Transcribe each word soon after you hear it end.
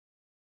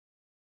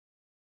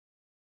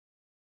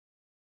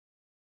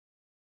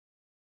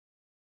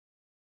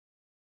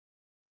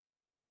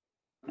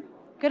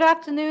Good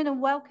afternoon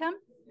and welcome.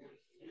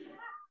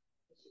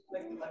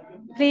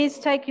 Please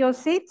take your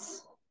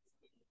seats.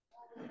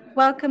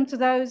 Welcome to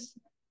those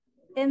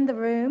in the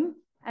room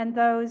and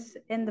those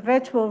in the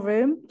virtual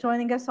room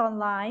joining us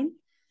online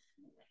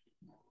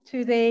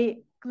to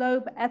the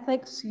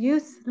Globethics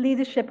Youth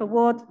Leadership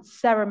Award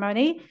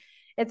ceremony.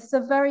 It's the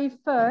very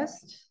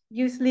first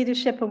Youth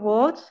Leadership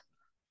Award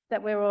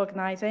that we're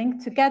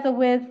organizing, together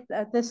with,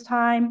 at this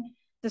time,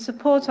 the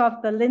support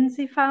of the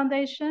Lindsay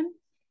Foundation,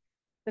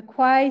 the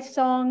Kwai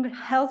Song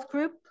Health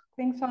Group,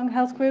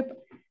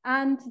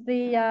 and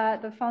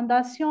the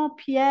Fondation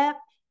Pierre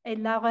et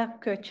Laura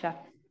Kocher.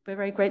 We're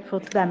very grateful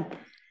to them.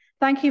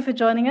 Thank you for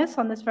joining us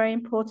on this very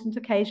important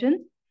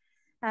occasion.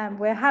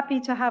 We're happy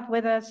to have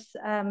with us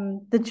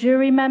the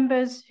jury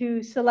members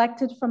who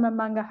selected from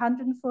among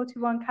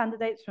 141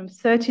 candidates from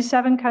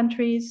 37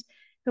 countries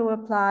who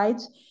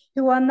applied,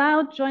 who are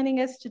now joining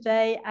us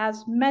today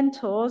as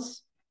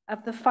mentors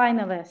of the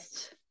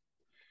finalists.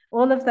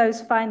 All of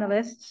those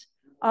finalists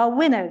are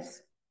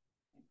winners.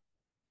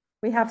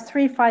 We have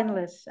 3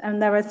 finalists and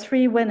there are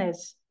 3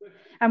 winners.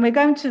 And we're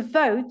going to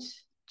vote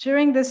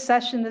during this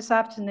session this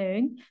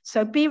afternoon.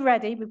 So be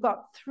ready. We've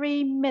got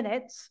 3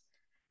 minutes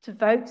to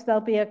vote.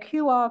 There'll be a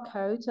QR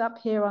code up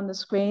here on the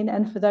screen.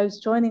 And for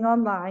those joining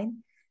online,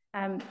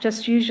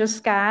 just use your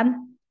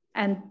scan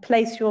and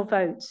place your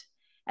vote.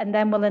 And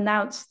then we'll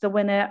announce the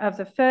winner of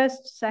the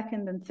first,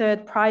 second, and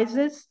third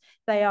prizes.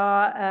 They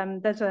are,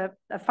 there's a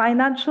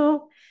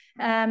financial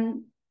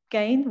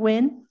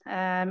win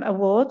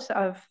award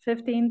of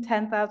 15,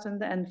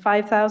 10,000 and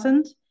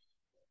 5,000.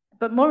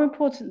 But more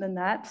important than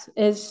that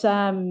is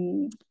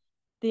the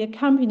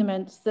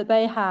accompaniment that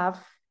they have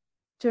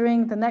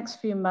during the next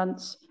few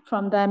months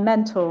from their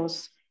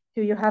mentors,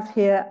 who you have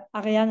here,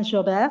 Ariane,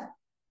 Jaubert,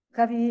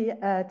 Ravi,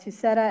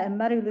 Tissera, and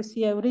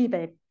Lucia,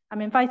 Uribe.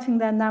 I'm inviting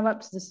them now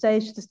up to the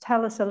stage to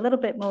tell us a little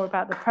bit more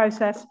about the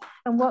process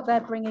and what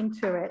they're bringing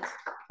to it.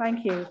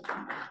 Thank you.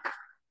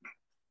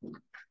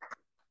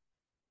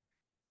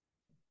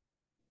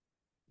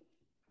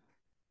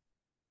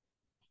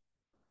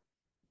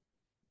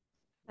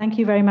 Thank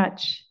you very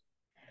much.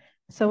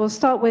 So we'll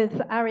start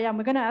with Ariane.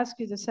 We're going to ask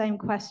you the same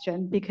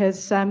question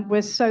because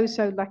we're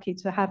so lucky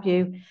to have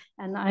you.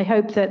 And I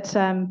hope that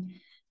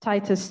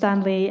Titus,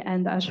 Stanley,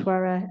 and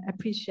Aishworya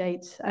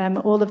appreciate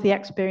all of the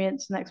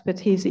experience and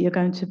expertise that you're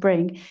going to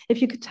bring.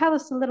 If you could tell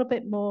us a little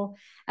bit more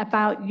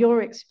about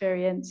your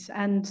experience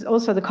and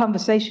also the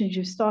conversations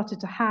you've started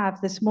to have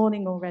this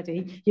morning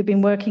already. You've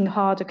been working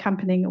hard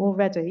accompanying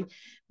already.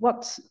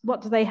 What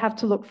do they have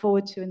to look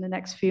forward to in the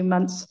next few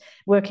months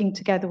working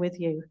together with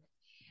you?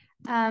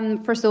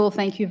 First of all,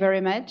 thank you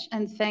very much.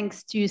 And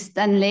thanks to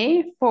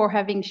Stanley for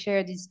having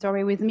shared this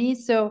story with me.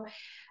 So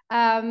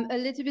a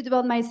little bit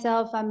about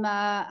myself. I'm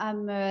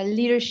a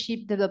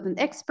leadership development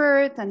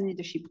expert and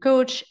leadership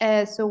coach.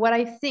 So what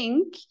I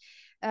think,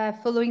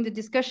 following the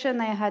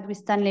discussion I had with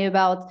Stanley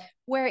about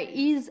where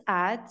he's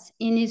at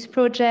in his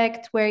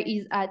project, where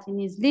he's at in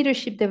his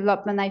leadership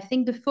development, I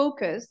think the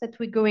focus that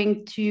we're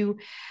going to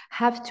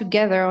have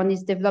together on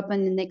his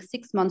development in the next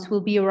 6 months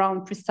will be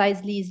around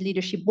precisely his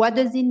leadership. What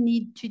does he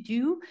need to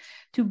do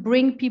to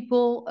bring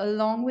people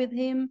along with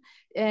him?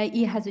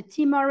 He has a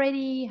team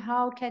already.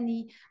 How can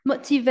he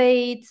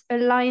motivate,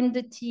 align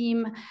the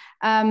team?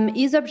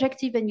 His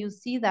objective, and you'll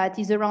see that,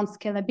 is around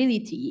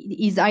scalability.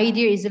 His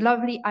idea is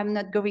lovely. I'm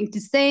not going to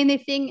say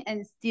anything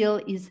and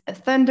still is a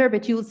thunder,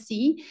 but you'll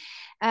see.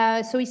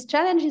 So his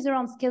challenge is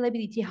around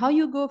scalability, how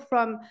you go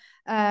from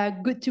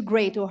good to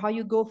great, or how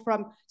you go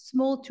from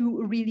small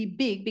to really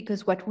big,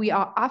 because what we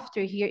are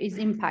after here is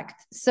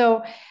impact.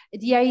 So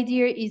the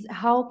idea is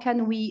how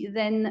can we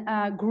then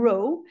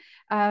grow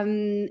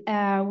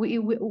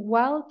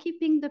while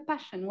keeping the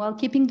passion, while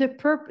keeping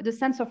the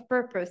sense of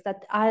purpose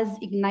that is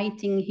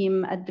igniting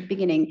him at the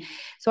beginning.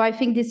 So I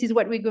think this is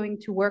what we're going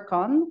to work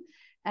on.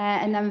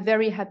 And I'm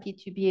very happy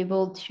to be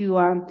able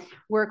to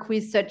work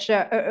with such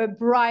a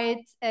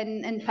bright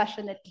and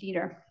passionate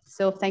leader.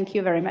 So thank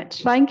you very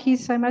much. Thank you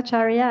so much,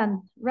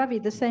 Ariane. Ravi,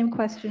 the same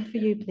question for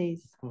you,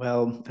 please.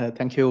 Well,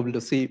 thank you,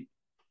 Lucy,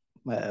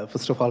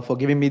 first of all, for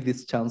giving me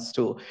this chance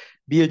to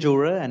be a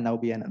juror and now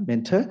be a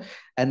mentor.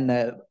 And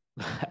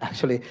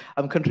actually,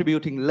 I'm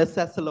contributing less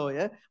as a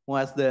lawyer, more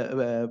as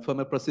the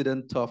former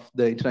president of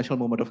the International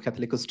Movement of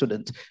Catholic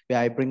Students, where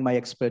I bring my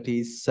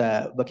expertise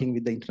working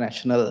with the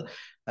international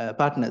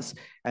partners.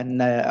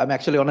 And I'm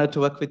actually honored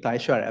to work with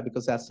Aishworya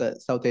because as a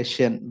South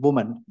Asian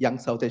woman, young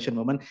South Asian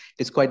woman,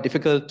 it's quite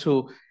difficult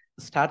to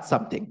start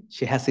something.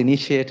 She has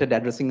initiated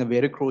addressing a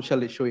very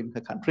crucial issue in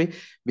her country,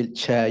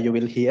 which you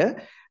will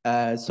hear.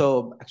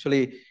 So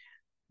actually,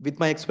 with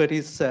my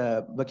expertise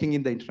working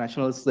in the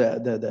internationals,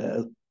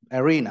 the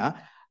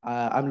arena,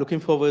 I'm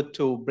looking forward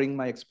to bring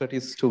my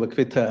expertise to work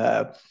with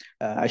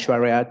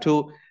Aishworya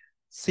to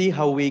see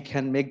how we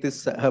can make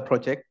this her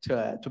project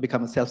to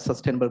become a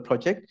self-sustainable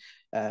project,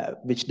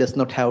 which does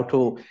not have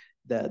to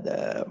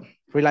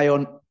rely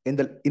on in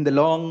the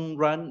long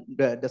run,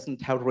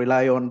 doesn't have to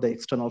rely on the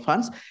external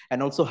funds,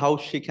 and also how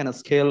she can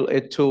scale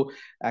it to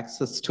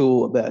access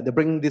to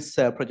bringing this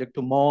project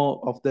to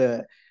more of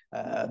the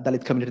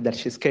Dalit community that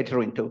she's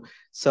catering to.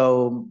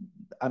 So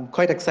I'm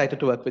quite excited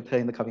to work with her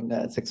in the coming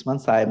 6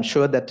 months. I am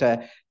sure that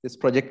this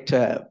project,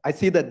 I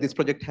see that this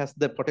project has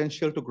the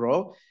potential to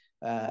grow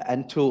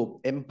and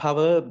to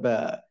empower,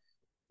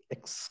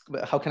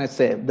 how can I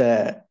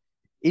say,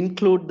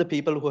 include the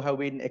people who have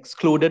been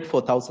excluded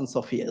for thousands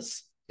of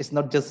years. It's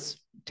not just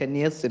 10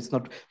 years, it's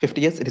not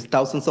 50 years, it is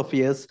thousands of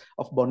years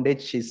of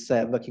bondage she's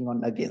working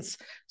on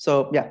against.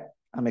 So yeah,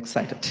 I'm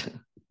excited.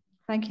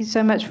 Thank you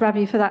so much,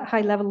 Ravi, for that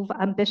high level of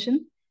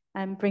ambition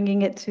and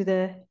bringing it to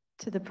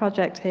the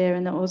project here,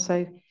 and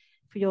also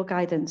for your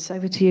guidance.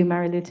 Over to you,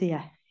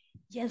 Lucia.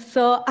 Yes,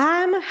 so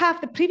I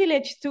have the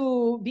privilege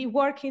to be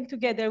working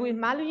together with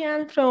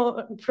Maluyane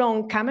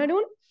from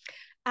Cameroon.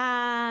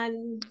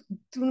 And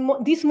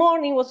this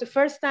morning was the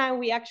first time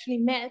we actually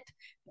met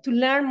to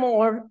learn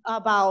more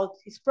about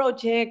his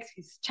projects,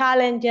 his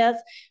challenges,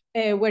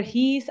 where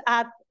he is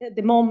at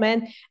the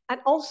moment, and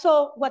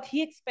also what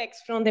he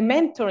expects from the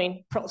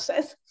mentoring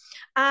process.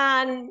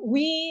 And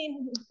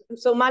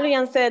so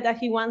Maluyane said that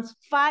he wants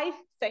 5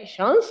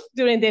 sessions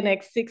during the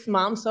next 6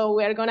 months. So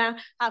we're gonna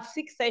have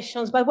 6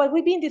 sessions. But what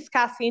we've been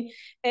discussing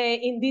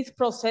in this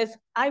process,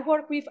 I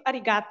work with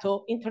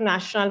Arigatou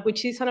International,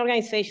 which is an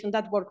organization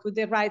that works with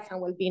the rights and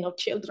well-being of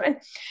children.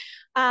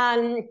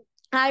 And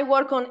I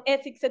work on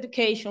ethics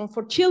education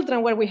for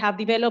children, where we have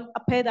developed a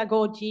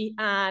pedagogy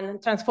and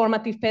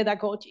transformative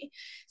pedagogy.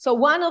 So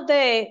one of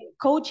the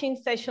coaching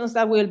sessions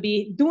that we'll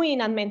be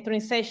doing and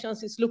mentoring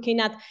sessions is looking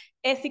at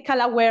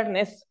ethical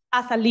awareness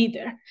as a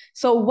leader.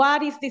 So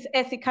what is this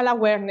ethical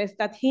awareness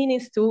that he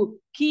needs to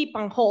keep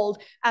and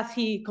hold as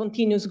he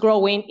continues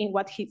growing in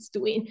what he's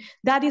doing?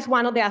 That is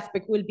one of the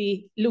aspects we'll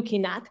be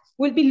looking at.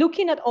 We'll be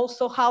looking at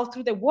also how,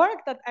 through the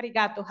work that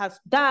Arigatou has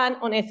done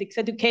on ethics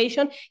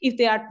education, if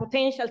there are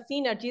potential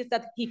synergies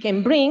that he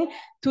can bring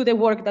to the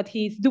work that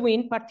he's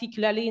doing,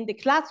 particularly in the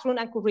classroom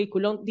and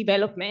curriculum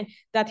development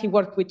that he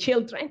worked with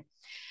children.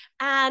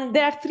 And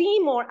there are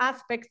 3 more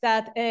aspects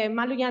that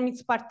Maluyane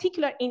is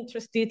particularly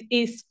interested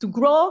is to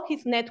grow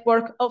his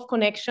network of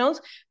connections,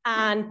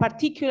 and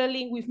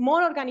particularly with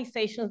more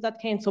organizations that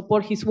can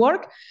support his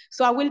work.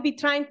 So I will be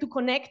trying to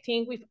connect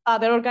him with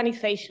other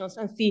organizations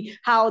and see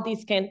how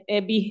this can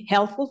be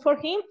helpful for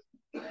him.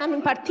 And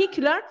in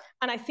particular,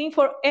 and I think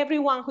for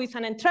everyone who is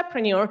an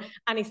entrepreneur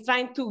and is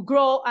trying to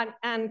grow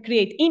and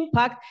create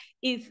impact,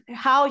 is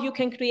how you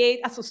can create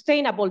a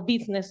sustainable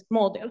business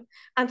model.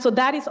 And so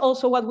that is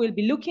also what we'll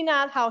be looking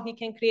at, how he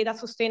can create a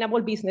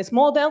sustainable business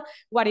model,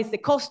 what is the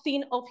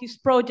costing of his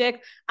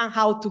project, and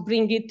how to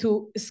bring it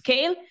to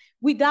scale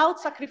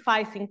without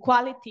sacrificing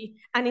quality.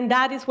 And in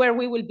that is where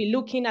we will be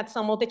looking at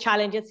some of the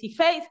challenges he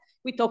faced.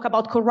 We talk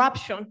about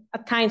corruption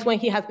at times when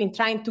he has been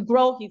trying to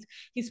grow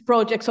his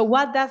project. So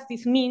what does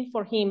this mean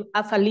for him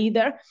as a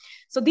leader?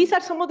 So these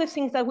are some of the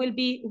things that we'll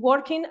be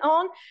working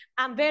on.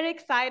 I'm very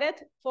excited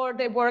for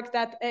the work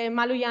that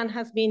Maluyane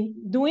has been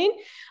doing,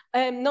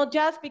 not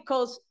just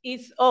because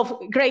it's of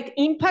great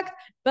impact,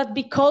 but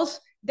because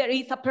there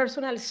is a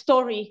personal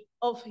story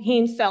of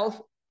himself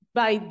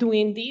by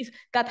doing this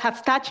that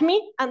has touched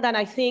me and that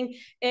I think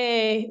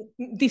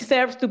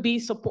deserves to be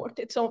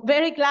supported. So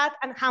very glad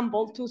and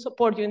humbled to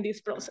support you in this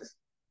process.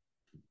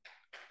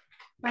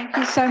 Thank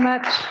you so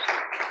much.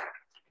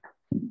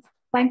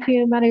 Thank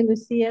you,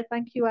 Lucia.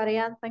 Thank you,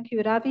 Ariane. Thank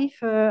you, Ravi,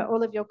 for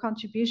all of your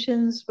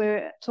contributions.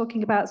 We're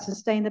talking about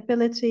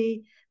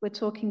sustainability. We're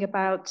talking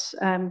about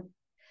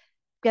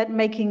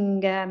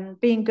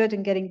being good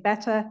and getting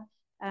better.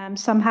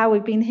 Somehow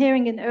we've been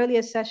hearing in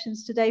earlier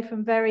sessions today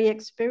from very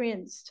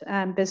experienced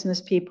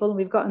business people.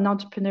 We've got an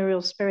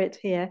entrepreneurial spirit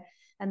here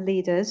and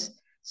leaders.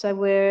 So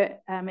we're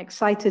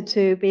excited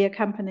to be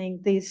accompanying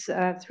these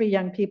 3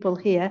 young people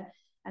here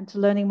and to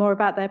learning more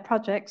about their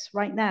projects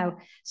right now.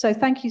 So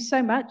thank you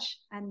so much,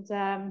 and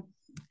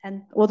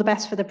all the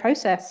best for the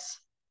process.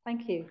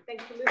 Thank you.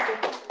 Thank you,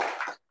 Lucia.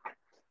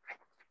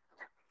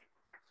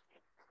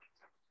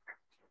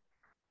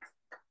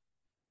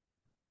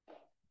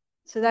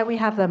 So there we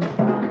have them.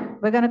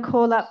 We're going to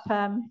call up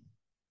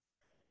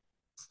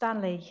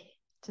Stanley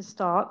to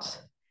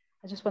start.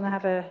 I just want to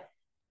have a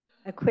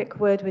quick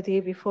word with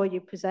you before you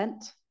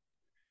present.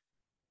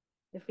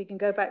 If we can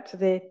go back to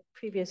the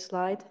previous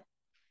slide.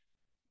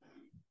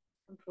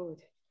 Come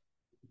forward.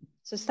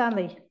 So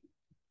Stanley,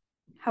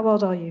 how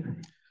old are you?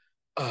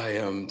 I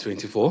am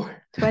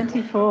 24.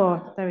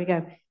 24. There we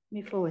go.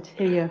 Move forward.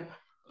 Here you go.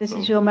 This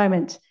is your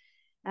moment.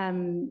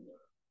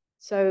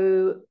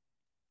 So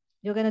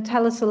you're going to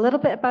tell us a little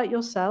bit about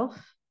yourself,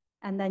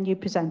 and then you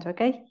present,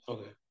 okay?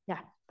 Okay. Yeah,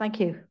 thank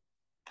you.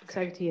 It's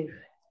over to you.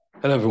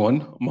 Hello,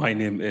 everyone. My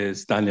name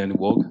is Stanley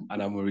Anigbogu,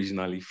 and I'm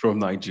originally from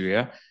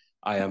Nigeria.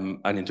 I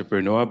am an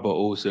entrepreneur, but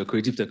also a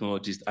creative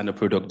technologist and a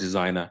product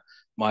designer.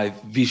 My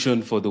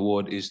vision for the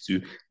world is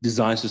to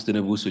design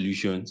sustainable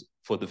solutions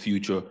for the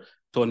future,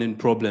 turning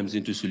problems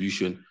into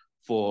solutions.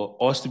 For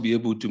us to be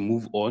able to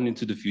move on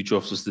into the future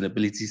of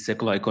sustainability,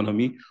 circular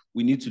economy,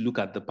 we need to look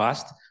at the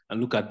past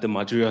and look at the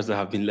materials that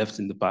have been left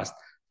in the past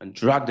and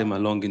drag them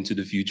along into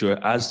the future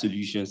as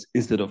solutions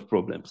instead of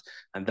problems.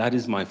 And that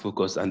is my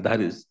focus, and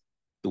that is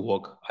the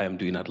work I am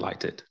doing at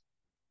Lighted.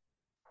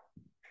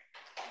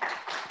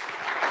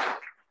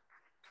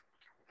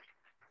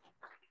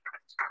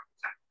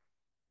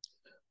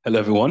 Hello,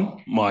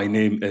 everyone. My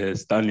name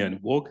is Stanley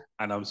Anigbogu,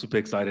 and I'm super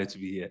excited to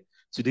be here.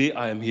 Today,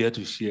 I am here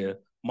to share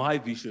my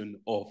vision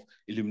of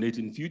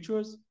illuminating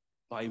futures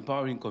by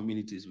empowering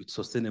communities with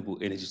sustainable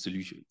energy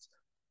solutions.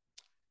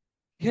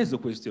 Here's the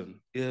question.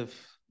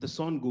 If the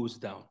sun goes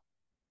down,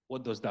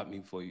 what does that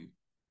mean for you?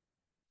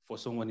 For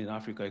someone in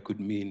Africa, it could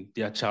mean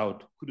their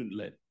child couldn't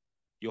learn,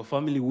 your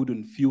family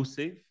wouldn't feel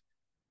safe,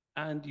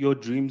 and your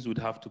dreams would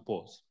have to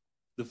pause.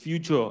 The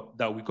future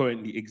that we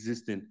currently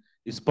exist in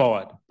is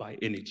powered by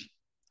energy.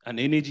 And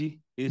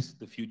energy is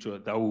the future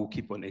that we will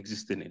keep on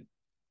existing in.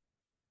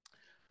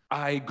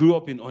 I grew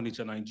up in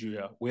Onitsha,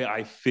 Nigeria, where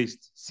I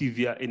faced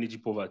severe energy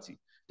poverty.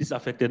 This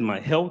affected my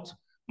health,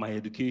 my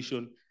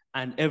education,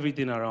 and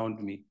everything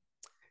around me.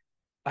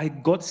 I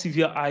got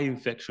severe eye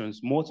infections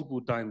multiple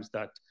times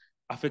that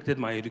affected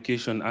my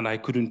education, and I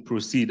couldn't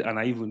proceed, and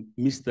I even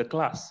missed the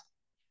class.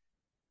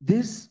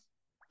 This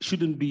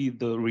shouldn't be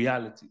the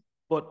reality,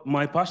 but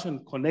my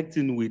passion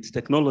connecting with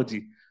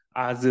technology.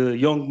 As a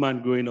young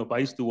man growing up, I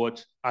used to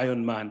watch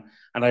Iron Man,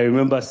 and I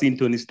remember seeing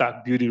Tony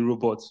Stark building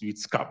robots with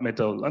scrap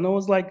metal. And I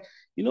was like,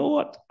 you know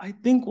what? I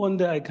think one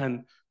day I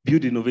can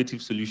build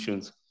innovative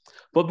solutions.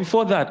 But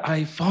before that,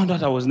 I found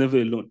out I was never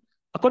alone.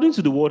 According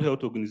to the World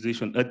Health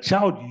Organization, a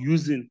child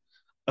using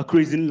a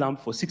kerosene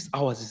lamp for 6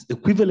 hours is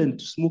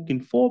equivalent to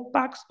smoking 4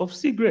 packs of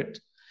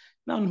cigarettes.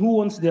 Now, who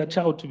wants their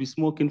child to be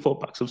smoking 4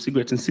 packs of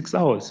cigarettes in 6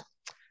 hours?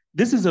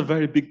 This is a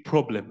very big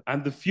problem,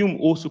 and the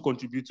film also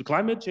contributes to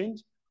climate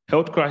change,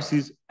 health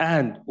crisis,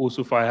 and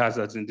also fire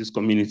hazards in these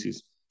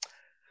communities.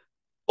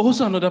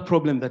 Also, another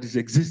problem that is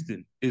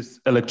existing is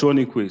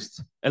electronic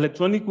waste.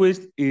 Electronic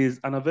waste is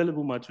an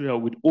available material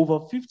with over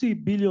 50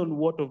 billion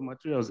worth of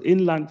materials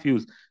in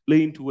landfills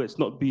laying to waste,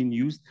 not being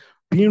used,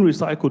 being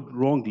recycled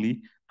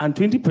wrongly, and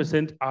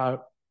 20%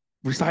 are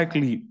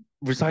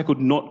recycled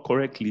not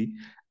correctly.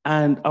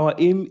 And our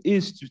aim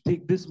is to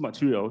take these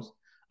materials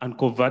and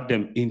convert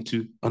them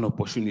into an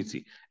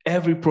opportunity.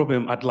 Every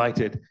problem at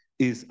Lighted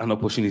is an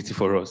opportunity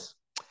for us.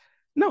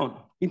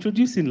 Now,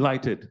 introducing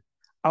Lighted,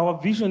 our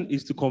vision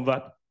is to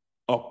convert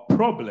a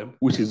problem,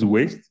 which is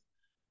waste,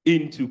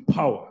 into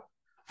power,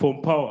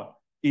 from power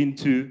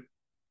into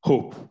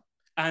hope.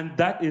 And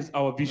that is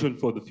our vision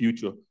for the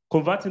future,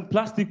 converting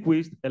plastic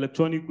waste,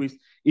 electronic waste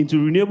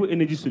into renewable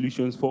energy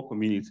solutions for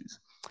communities.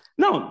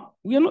 Now,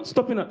 we are not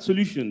stopping at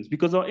solutions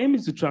because our aim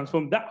is to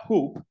transform that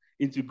hope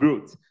into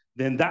growth,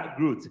 then that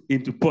growth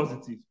into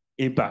positive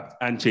impact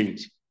and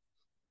change.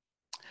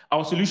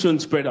 Our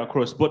solutions spread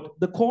across, but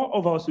the core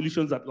of our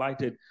solutions at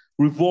Lighted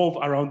revolve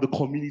around the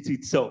community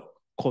itself,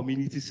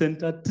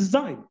 community-centered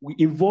design. We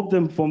involve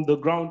them from the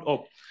ground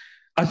up.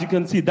 As you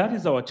can see, that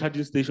is our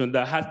charging station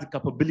that has the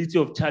capability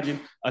of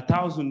charging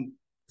 1,000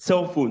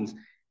 cell phones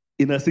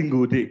in a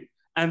single day.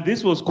 And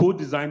this was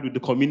co-designed with the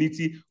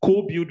community,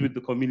 co-built with the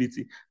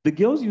community. The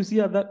girls you see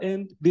at that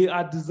end, they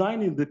are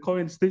designing the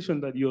current station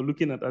that you're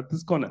looking at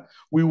this corner.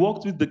 We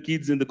worked with the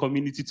kids in the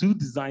community to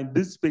design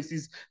these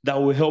spaces that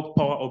will help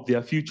power up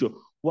their future,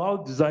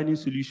 while designing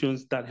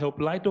solutions that help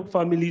light up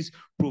families,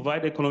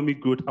 provide economic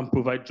growth, and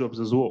provide jobs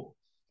as well.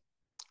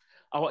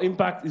 Our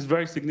impact is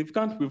very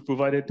significant. We've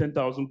provided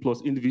 10,000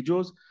 plus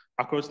individuals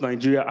across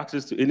Nigeria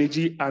access to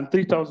energy, and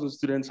 3,000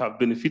 students have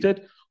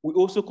benefited. We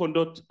also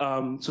conduct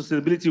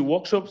sustainability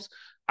workshops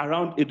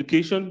around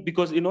education,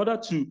 because in order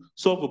to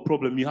solve a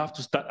problem, you have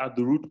to start at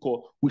the root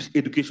core, which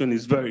education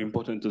is very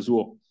important as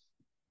well.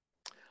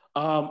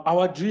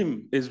 Our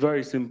dream is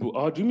very simple.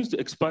 Our dream is to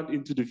expand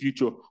into the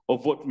future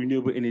of what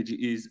renewable energy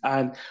is.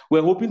 And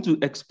we're hoping to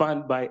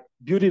expand by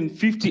building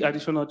 50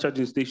 additional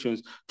charging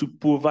stations to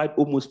provide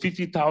almost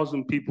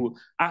 50,000 people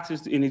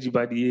access to energy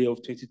by the year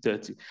of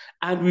 2030.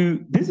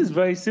 And this is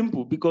very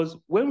simple, because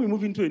when we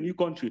move into a new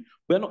country,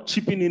 we're not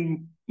chipping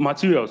in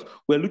materials.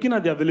 We're looking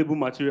at the available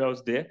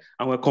materials there,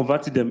 and we're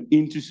converting them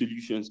into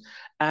solutions.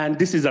 And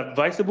this is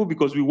advisable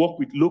because we work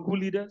with local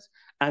leaders,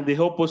 and they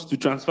help us to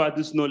transfer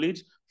this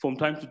knowledge from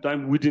time to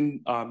time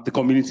within the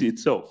community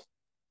itself.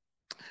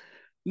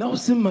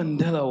 Nelson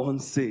Mandela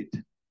once said,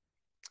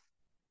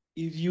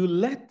 if you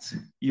let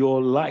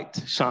your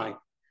light shine,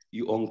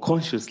 you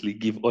unconsciously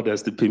give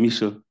others the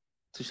permission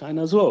to shine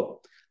as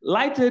well.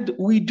 Lighted,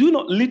 we do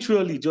not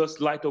literally just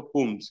light up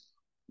homes.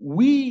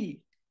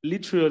 We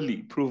literally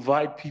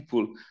provide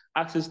people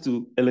access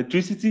to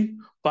electricity,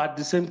 but at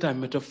the same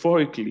time,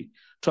 metaphorically,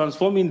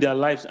 transforming their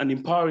lives and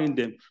empowering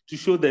them to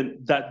show them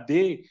that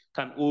they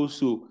can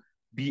also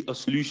be a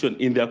solution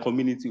in their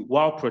community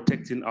while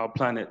protecting our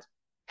planet.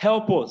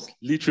 Help us,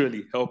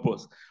 literally help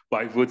us,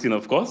 by voting,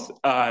 of course,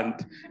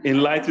 and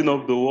enlighten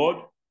up the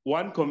world,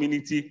 one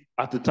community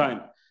at a time.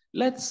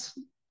 Let's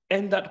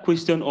end that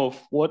question of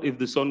what if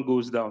the sun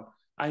goes down?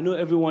 I know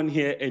everyone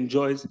here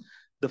enjoys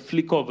the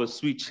flicker of a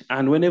switch,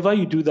 and whenever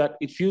you do that,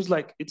 it feels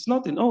like it's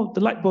nothing. Oh, the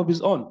light bulb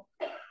is on.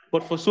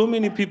 But for so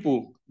many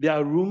people,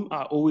 their rooms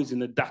are always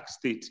in a dark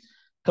state.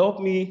 Help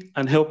me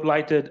and help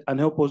Lighted and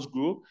help us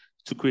grow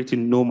to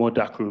creating no more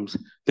dark rooms.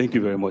 Thank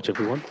you very much,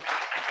 everyone.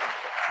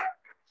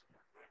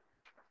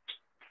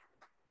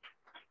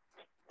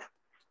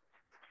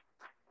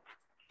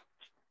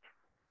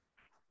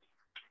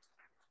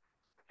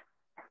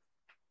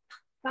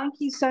 Thank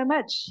you so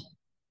much,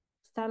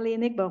 Stanley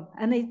Anigbogu.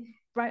 And he's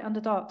right on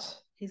the dot.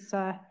 He's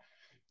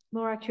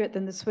more accurate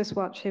than the Swiss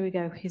watch. Here we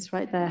go. He's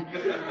right there.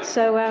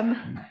 So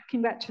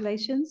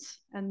congratulations.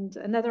 And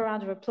another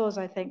round of applause,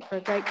 I think, for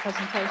a great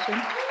presentation.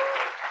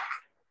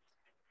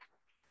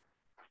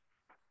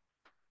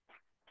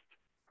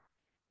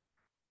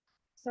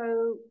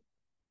 So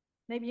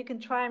maybe you can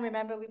try and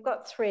remember, we've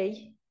got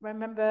three.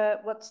 Remember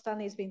what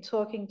Stanley's been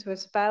talking to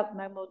us about,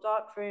 no more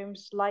dark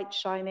rooms, light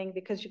shining,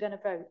 because you're going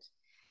to vote.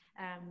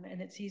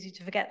 And it's easy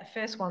to forget the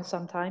first one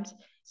sometimes.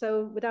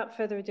 So without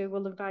further ado,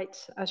 we'll invite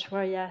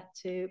Aishworya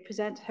to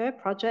present her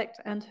project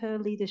and her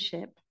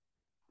leadership.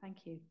 Thank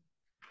you.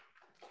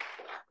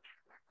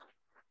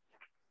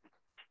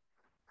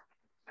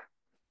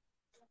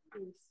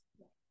 Please.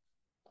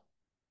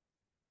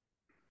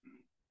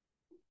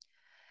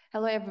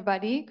 Hello,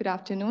 everybody. Good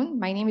afternoon.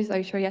 My name is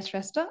Aishworya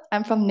Shrestha.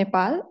 I'm from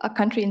Nepal, a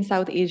country in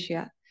South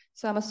Asia.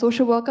 So I'm a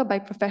social worker by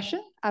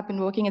profession. I've been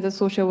working as a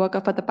social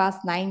worker for the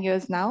past 9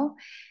 years now.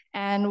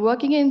 And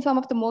working in some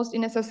of the most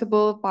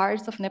inaccessible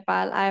parts of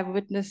Nepal, I have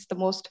witnessed the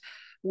most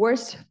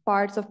worst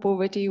parts of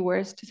poverty,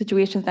 worst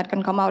situations that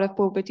can come out of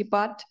poverty,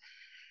 but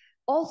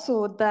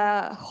also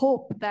the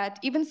hope that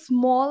even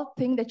small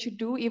thing that you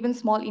do, even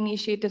small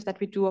initiatives that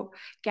we do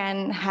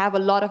can have a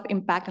lot of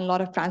impact and a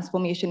lot of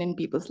transformation in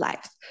people's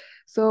lives.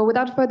 So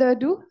without further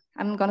ado,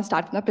 I'm going to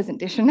start my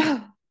presentation.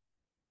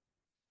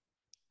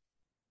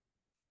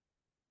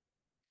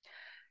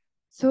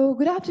 So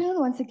good afternoon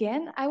once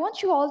again. I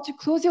want you all to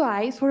close your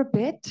eyes for a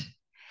bit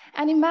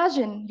and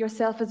imagine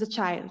yourself as a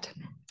child,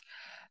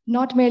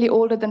 not merely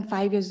older than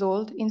 5 years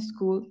old in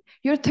school.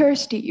 You're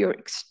thirsty, you're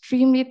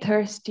extremely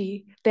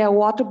thirsty. There are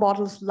water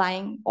bottles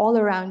lying all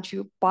around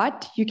you,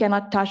 but you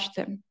cannot touch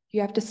them.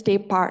 You have to stay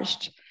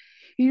parched.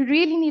 You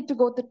really need to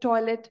go to the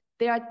toilet.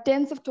 There are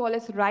tens of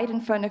toilets right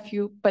in front of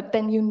you, but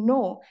then you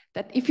know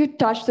that if you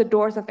touch the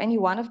doors of any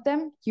one of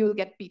them, you'll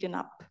get beaten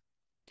up.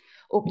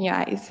 Open your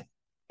eyes.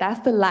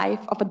 That's the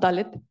life of a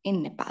Dalit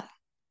in Nepal.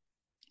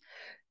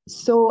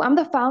 So I'm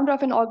the founder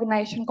of an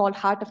organization called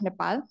Heart of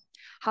Nepal.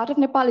 Heart of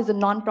Nepal is a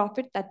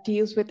nonprofit that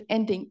deals with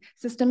ending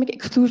systemic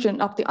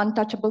exclusion of the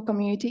untouchable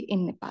community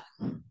in Nepal.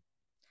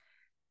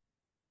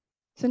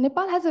 So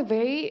Nepal has a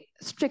very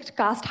strict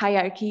caste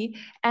hierarchy,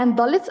 and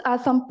Dalits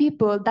are some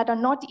people that are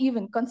not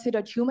even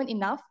considered human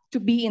enough to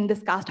be in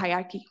this caste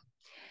hierarchy.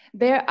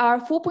 There are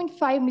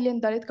 4.5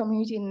 million Dalit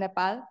community in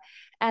Nepal,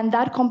 and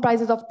that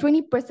comprises of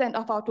 20%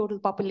 of our total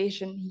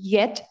population.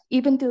 Yet,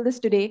 even till this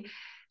date,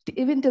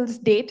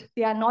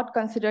 they are not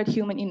considered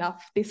human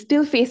enough. They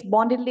still face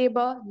bonded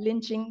labor,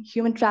 lynching,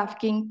 human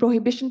trafficking,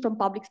 prohibition from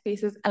public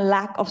spaces, and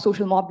lack of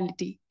social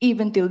mobility,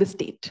 even till this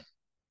date.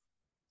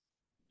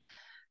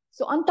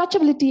 So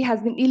untouchability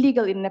has been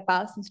illegal in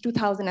Nepal since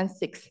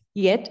 2006,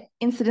 yet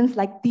incidents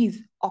like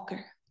these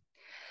occur.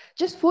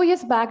 Just 4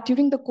 years back,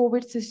 during the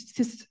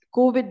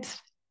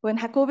when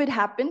COVID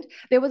happened,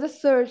 there was a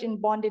surge in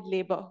bonded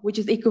labor, which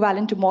is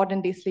equivalent to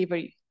modern day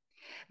slavery.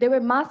 There were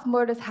mass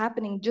murders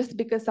happening just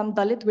because some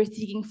Dalit were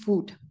seeking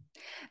food.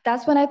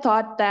 That's when I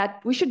thought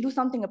that we should do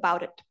something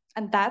about it.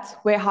 And that's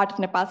where Heart of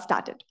Nepal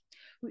started.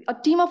 A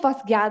team of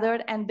us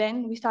gathered, and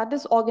then we started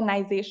this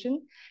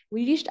organization.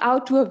 We reached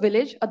out to a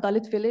village, a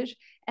Dalit village,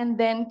 and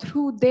then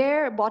through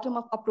their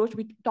bottom-up approach,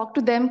 we talked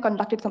to them,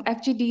 conducted some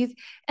FGDs,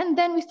 and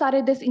then we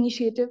started this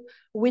initiative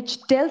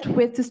which dealt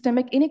with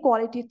systemic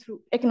inequality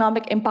through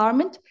economic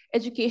empowerment,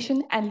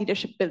 education, and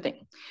leadership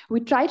building.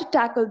 We tried to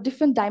tackle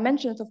different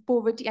dimensions of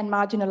poverty and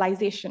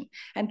marginalization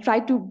and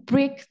try to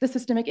break the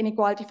systemic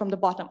inequality from the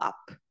bottom up.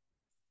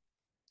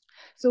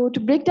 So to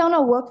break down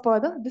our work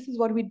further, this is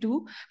what we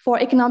do for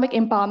economic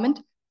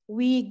empowerment.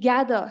 We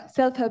gather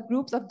self-help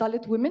groups of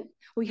Dalit women.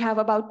 We have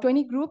about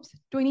 20 groups,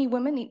 20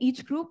 women in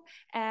each group,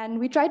 and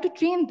we try to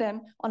train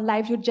them on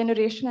livelihood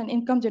generation and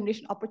income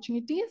generation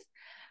opportunities.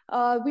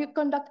 We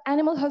conduct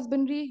animal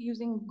husbandry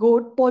using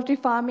goat, poultry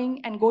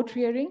farming, and goat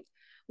rearing.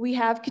 We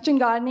have kitchen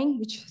gardening,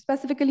 which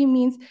specifically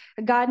means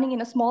gardening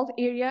in a small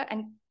area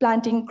and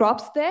planting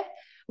crops there.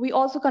 We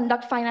also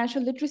conduct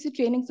financial literacy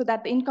training so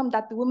that the income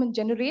that the women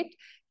generate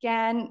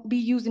can be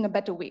used in a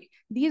better way.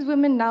 These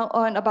women now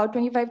earn about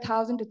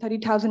 25,000 to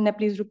 30,000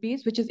 Nepalese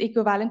rupees, which is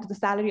equivalent to the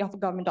salary of a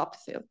government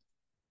officer.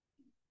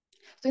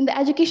 So in the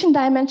education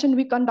dimension,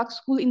 we conduct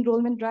school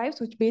enrollment drives,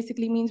 which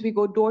basically means we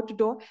go door to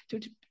door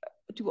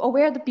to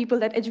aware the people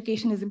that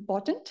education is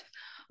important.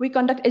 We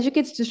conduct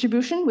educates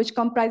distribution, which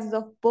comprises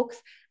of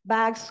books,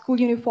 bags, school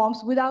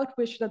uniforms, without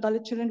which the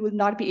Dalit children will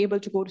not be able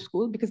to go to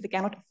school because they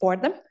cannot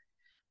afford them.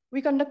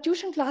 We conduct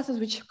tuition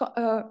classes, which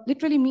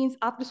literally means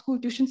after-school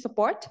tuition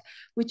support,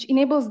 which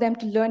enables them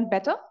to learn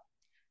better.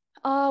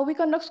 We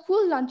conduct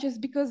school lunches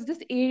because this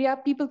area,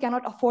 people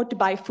cannot afford to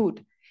buy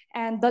food.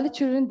 And Dalit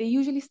children, they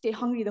usually stay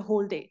hungry the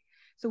whole day.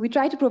 So we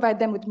try to provide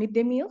them with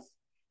midday meals.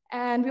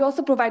 And we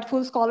also provide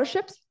full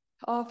scholarships.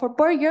 For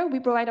per year,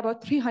 we provide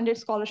about 300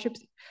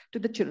 scholarships to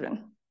the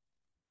children.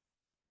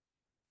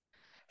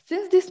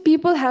 Since these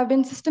people have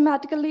been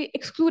systematically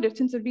excluded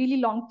since a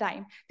really long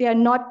time, they are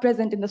not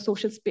present in the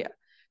social sphere.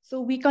 So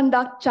we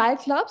conduct child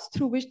clubs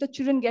through which the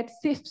children get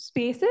safe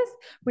spaces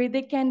where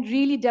they can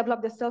really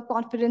develop their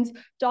self-confidence,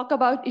 talk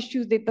about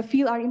issues that they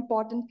feel are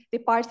important. They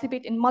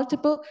participate in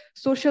multiple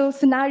social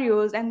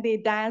scenarios, and they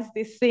dance,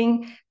 they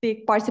sing,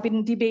 they participate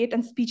in debate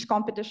and speech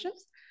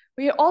competitions.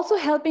 We are also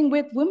helping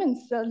with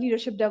women's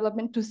leadership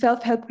development to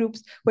self-help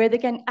groups where they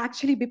can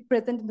actually be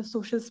present in the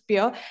social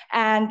sphere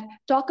and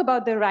talk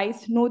about their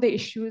rights, know their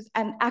issues,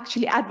 and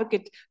actually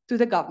advocate to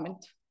the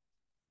government.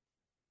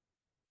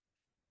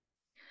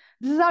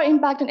 This is our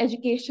impact on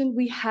education.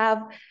 We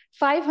have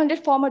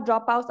 500 former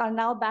dropouts are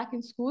now back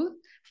in school.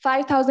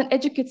 5,000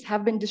 educates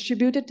have been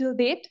distributed till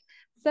date.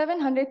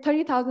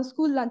 730,000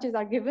 school lunches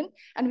are given,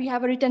 and we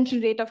have a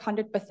retention rate of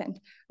 100%,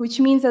 which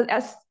means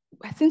that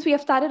since we have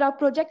started our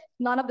project,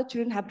 none of the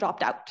children have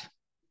dropped out.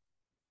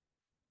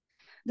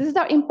 This is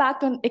our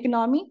impact on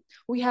economy.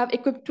 We have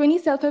equipped 20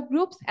 self-help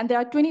groups, and there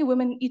are 20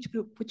 women in each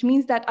group, which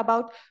means that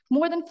about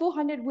more than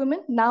 400 women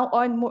now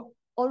earn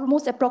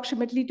almost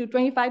approximately to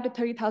 25 to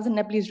 30,000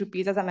 Nepalese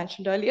rupees, as I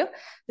mentioned earlier.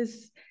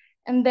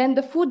 And then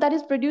the food that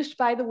is produced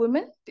by the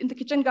women in the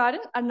kitchen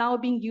garden are now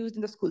being used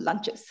in the school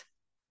lunches.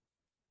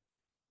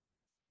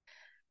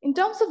 In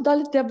terms of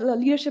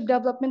leadership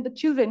development, the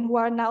children who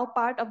are now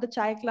part of the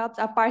child clubs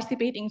are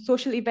participating in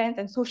social events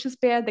and social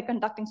sphere. They're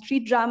conducting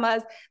street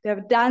dramas,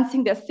 they're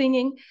dancing, they're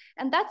singing.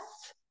 And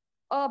that's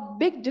a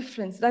big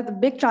difference. That's a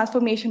big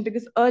transformation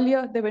because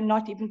earlier they were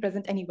not even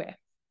present anywhere.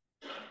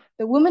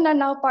 The women are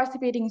now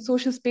participating in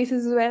social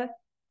spaces as well.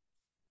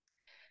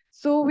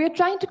 So we're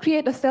trying to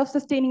create a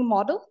self-sustaining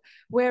model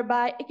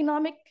whereby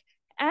economic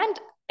and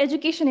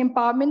education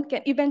empowerment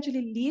can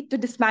eventually lead to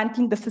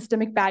dismantling the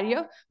systemic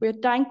barrier. We're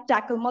trying to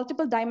tackle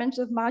multiple dimensions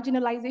of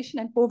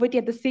marginalization and poverty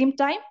at the same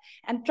time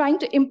and trying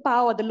to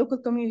empower the local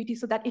community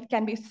so that it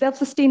can be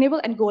self-sustainable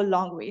and go a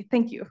long way.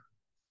 Thank you.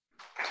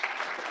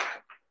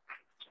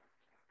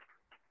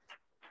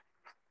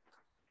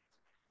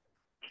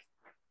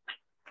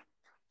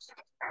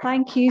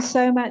 Thank you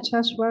so much,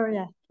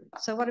 Aishworya.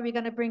 So what are we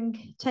going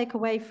to take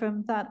away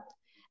from that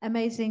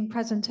amazing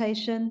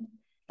presentation?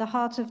 The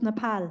heart of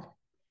Nepal,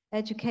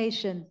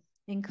 education,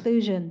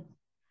 inclusion,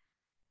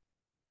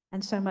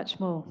 and so much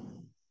more.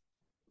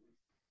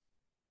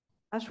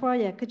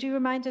 Aishworya, could you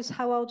remind us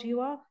how old you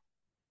are?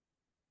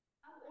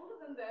 I'm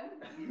older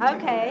than them.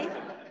 Okay.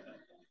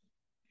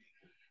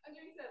 I'm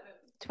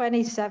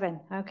 27.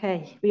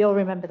 Okay, we all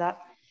remember that.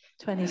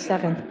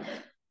 27.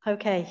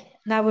 Okay,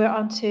 now we're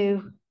on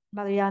to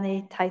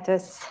Maluyane,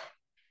 Titus.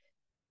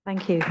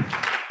 Thank you.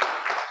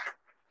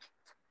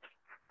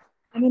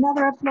 And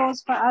another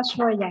applause for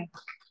Aishworya.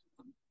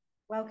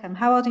 Welcome.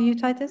 How old are you,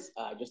 Titus?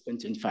 Just turned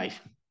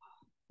 25.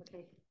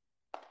 Okay.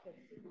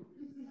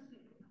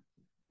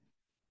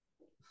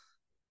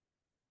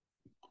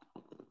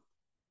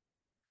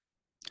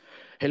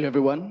 Hello,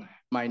 everyone.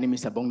 My name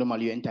is Abongdoh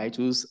Maluyane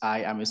Titus.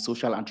 I am a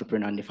social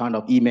entrepreneur and the founder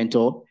of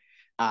eMentor,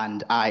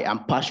 and I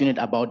am passionate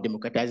about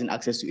democratizing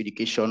access to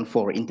education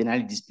for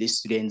internally displaced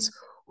students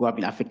who have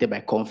been affected by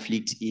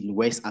conflict in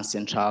West and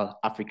Central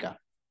Africa.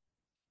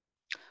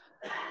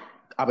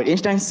 Albert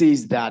Einstein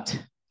says that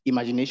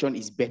imagination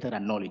is better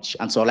than knowledge,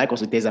 and so I like us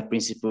to test that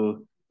principle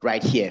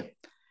right here.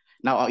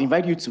 Now, I'll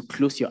invite you to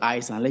close your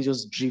eyes and let's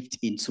just drift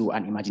into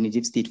an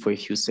imaginative state for a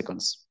few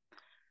seconds.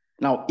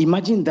 Now,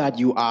 imagine that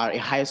you are a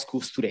high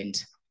school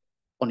student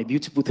on a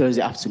beautiful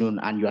Thursday afternoon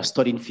and you are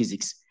studying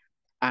physics,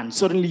 and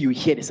suddenly you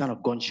hear the sound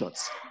of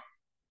gunshots.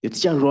 Your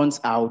teacher runs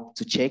out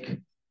to check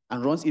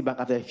and runs it back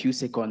after a few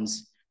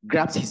seconds,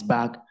 grabs his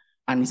bag,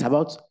 and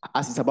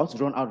as he's about to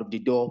run out of the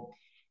door,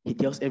 he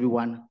tells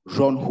everyone,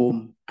 run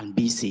home and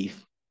be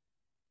safe.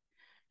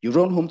 You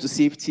run home to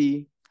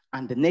safety,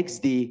 and the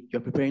next day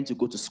you're preparing to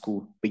go to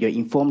school, but you're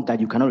informed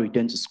that you cannot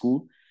return to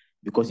school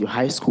because your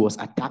high school was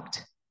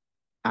attacked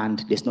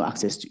and there's no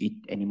access to it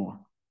anymore.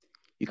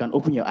 You can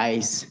open your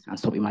eyes and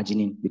stop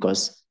imagining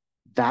because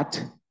that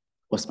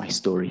was my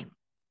story.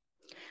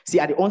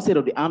 See, at the onset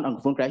of the armed and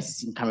conflict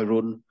crisis in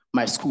Cameroon,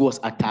 my school was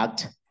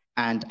attacked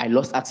and I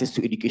lost access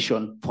to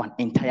education for an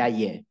entire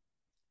year.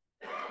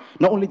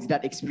 Not only did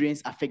that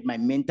experience affect my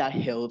mental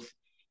health,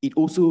 it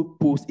also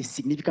posed a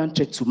significant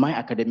threat to my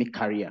academic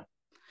career.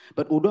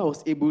 But although I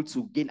was able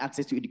to gain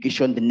access to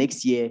education the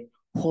next year,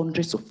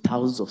 hundreds of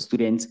thousands of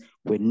students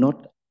were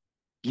not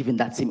given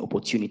that same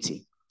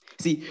opportunity.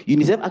 See,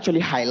 UNICEF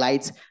actually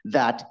highlights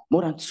that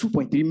more than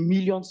 2.3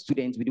 million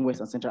students within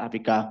West and Central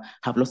Africa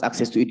have lost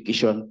access to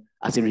education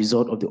as a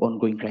result of the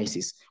ongoing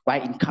crisis.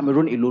 While in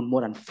Cameroon alone,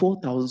 more than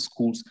 4,000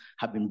 schools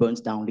have been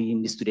burnt down,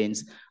 leaving the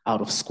students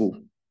out of school.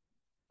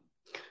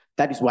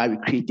 That is why we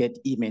created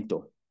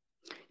eMentor.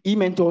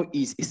 eMentor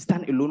is a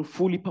standalone,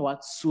 fully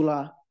powered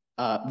solar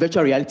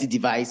virtual reality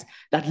device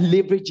that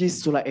leverages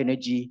solar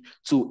energy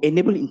to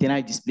enable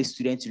internally displaced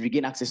students to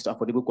regain access to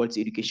affordable quality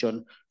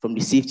education from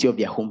the safety of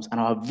their homes. And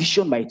our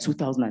vision by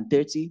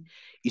 2030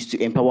 is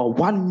to empower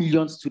 1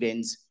 million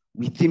students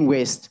within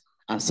West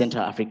and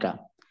Central Africa.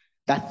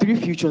 There are 3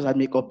 features that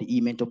make up the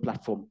eMentor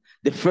platform.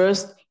 The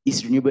first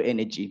is renewable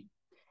energy.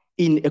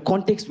 in a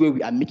context where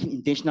we are making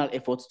intentional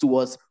efforts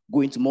towards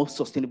going to more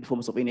sustainable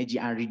forms of energy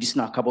and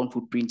reducing our carbon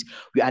footprint,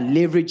 we are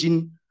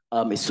leveraging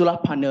a solar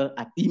panel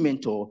at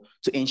eMentor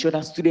to ensure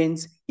that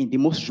students in the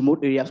most remote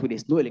areas where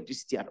there's no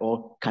electricity at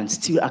all can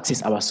still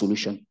access our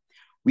solution.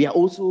 We are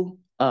also,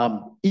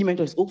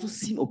 eMentor is also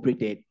SIM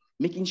operated,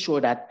 making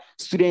sure that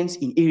students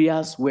in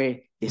areas where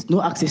there's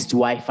no access to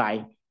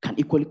Wi-Fi can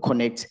equally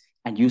connect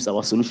and use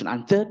our solution.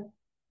 And third,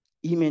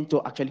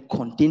 eMentor actually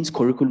contains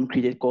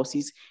curriculum-created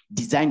courses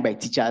designed by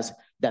teachers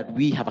that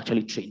we have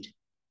actually trained.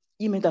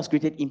 eMentor has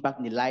created impact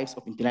in the lives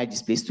of internally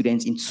displaced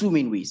students in two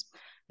main ways.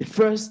 The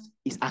first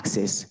is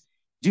access.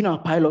 During our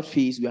pilot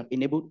phase, we have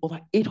enabled over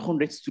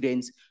 800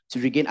 students to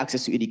regain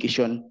access to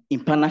education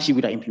in partnership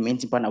with our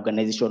implementing partner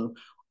organization,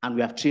 and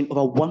we have trained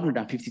over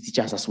 150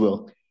 teachers as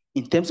well.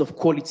 In terms of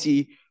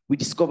quality, we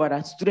discovered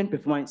that student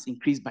performance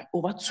increased by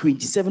over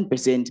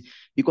 27%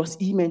 because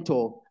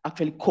eMentor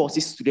actually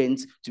causes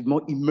students to be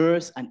more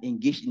immersed and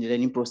engaged in the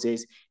learning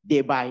process,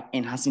 thereby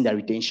enhancing their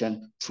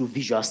retention through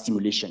visual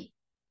stimulation.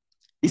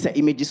 These are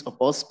images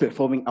of us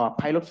performing our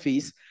pilot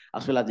phase,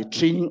 as well as the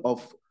training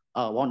of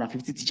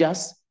 150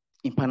 teachers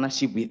in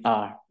partnership with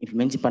our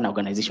implementing partner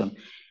organization.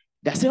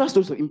 There are several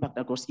stories of impact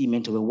across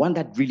eMentor, but one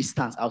that really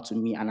stands out to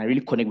me, and I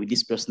really connect with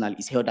this personally,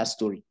 is Hilda's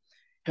story.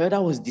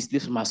 Hilda was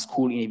displaced from her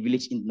school in a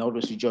village in the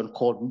Northwest region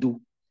called Ndu,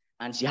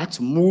 and she had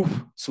to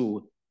move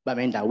to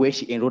Bamenda, where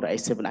she enrolled at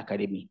S7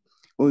 Academy.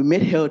 When we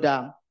met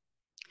Hilda,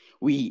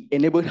 we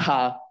enabled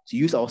her to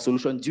use our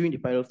solution during the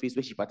pilot phase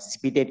where she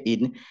participated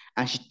in,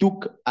 and she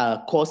took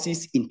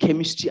courses in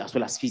chemistry as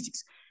well as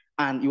physics.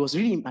 And it was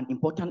really an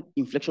important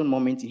inflection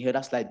moment in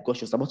Hilda's life because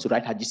she was about to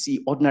write her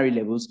GCSE ordinary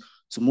levels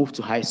to move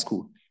to high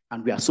school.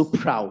 And we are so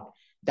proud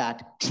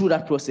that through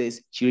that process,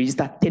 she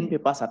registered 10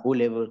 papers at O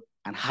level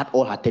and had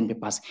all her 10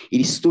 papers. It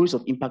is stories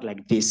of impact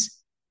like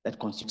this that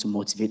continue to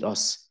motivate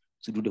us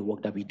to do the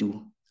work that we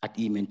do at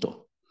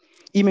eMentor.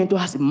 eMentor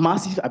has a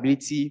massive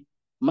ability,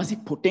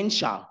 massive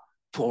potential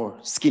for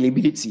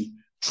scalability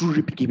through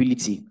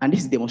replicability. And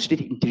this is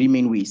demonstrated in three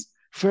main ways.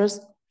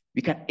 First,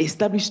 we can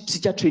establish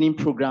teacher training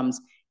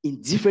programs in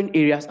different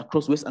areas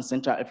across West and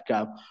Central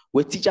Africa,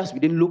 where teachers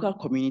within local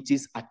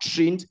communities are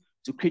trained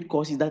to create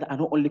courses that are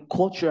not only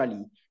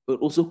culturally, but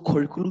also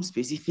curriculum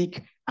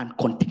specific and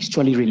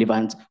contextually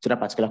relevant to that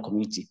particular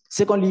community.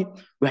 Secondly,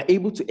 we are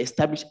able to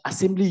establish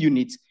assembly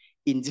units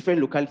in different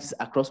localities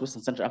across West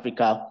and Central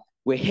Africa,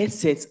 where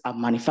headsets are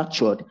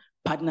manufactured,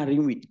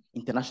 partnering with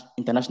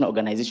international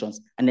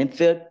organizations. And then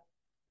third,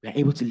 we are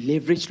able to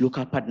leverage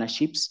local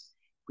partnerships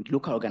with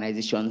local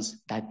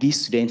organizations that these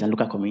students and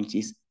local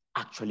communities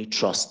actually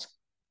trust.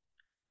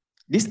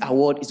 This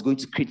award is going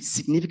to create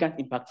significant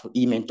impact for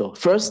eMentor.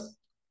 First,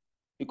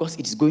 because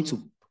it is going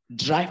to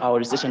drive our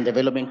research and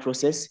development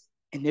process,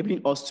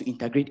 enabling us to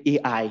integrate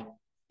AI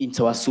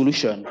into our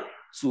solution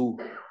to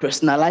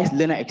personalize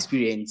learner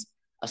experience,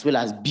 as well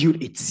as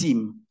build a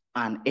team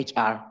and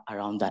HR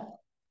around that.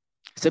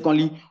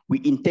 Secondly,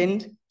 we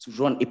intend to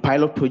run a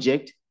pilot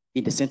project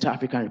in the Central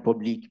African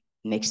Republic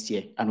next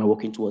year, and we're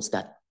working towards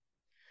that.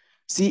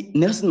 See,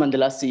 Nelson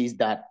Mandela says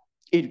that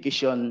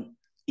education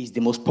is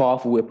the most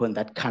powerful weapon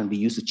that can be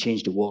used to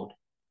change the world.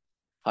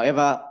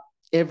 However,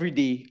 every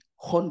day,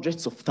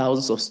 hundreds of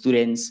thousands of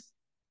students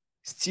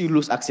still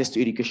lose access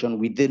to education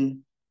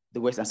within the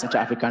West and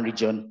Central African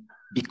region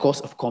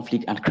because of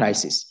conflict and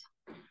crisis.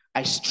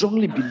 I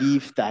strongly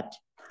believe that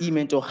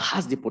eMentor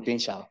has the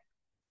potential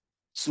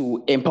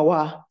to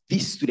empower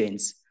these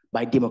students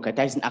by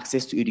democratizing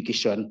access to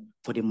education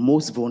for the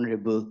most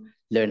vulnerable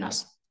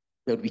learners.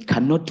 But we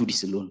cannot do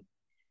this alone.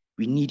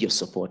 We need your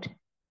support.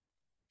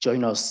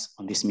 Join us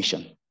on this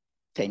mission.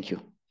 Thank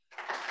you.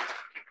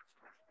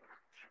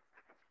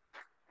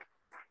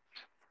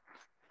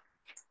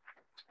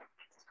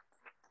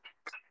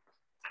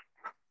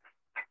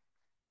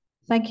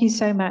 Thank you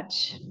so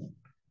much.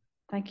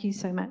 Thank you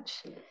so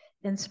much.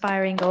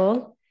 Inspiring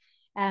all.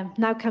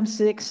 Now comes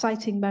the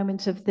exciting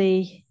moment of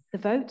the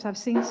vote. I've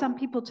seen some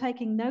people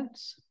taking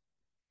notes.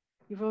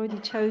 You've already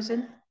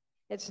chosen.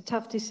 It's a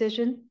tough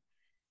decision.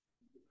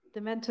 The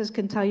mentors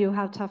can tell you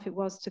how tough it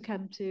was to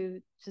come to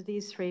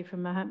these three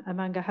from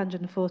among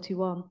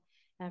 141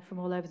 from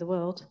all over the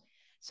world.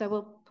 So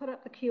we'll put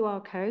up the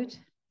QR code.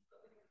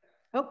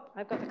 Oh,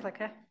 I've got the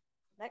clicker.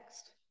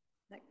 Next.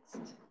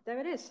 There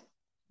it is.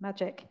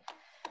 Magic.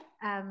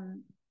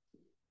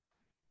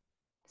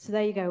 So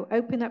there you go.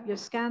 Open up your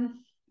scan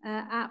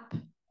app,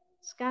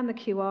 scan the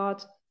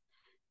QR,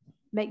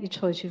 make your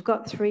choice. You've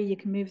got three. You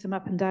can move them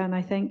up and down,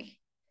 I think.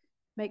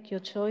 Make your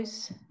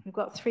choice. We've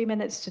got 3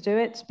 minutes to do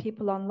it.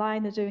 People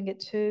online are doing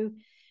it too.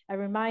 A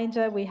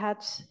reminder, we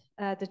had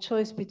the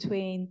choice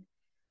between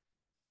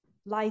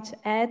Light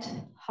Ed,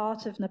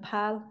 Heart of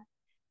Nepal,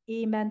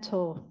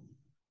 eMentor,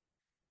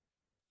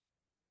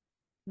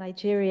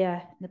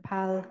 Nigeria,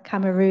 Nepal,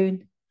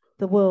 Cameroon,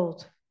 the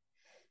world.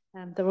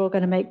 They're all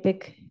going to make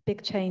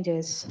big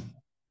changes.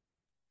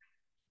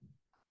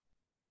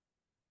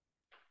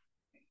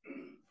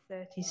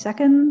 30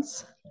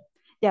 seconds.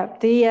 Yeah,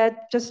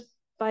 just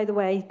by the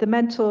way, the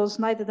mentors,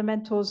 neither the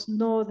mentors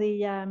nor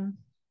the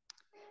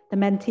the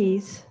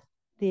mentees,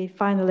 the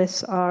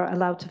finalists are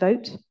allowed to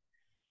vote.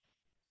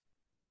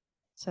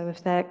 So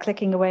if they're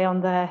clicking away on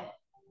their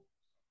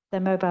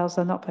mobiles,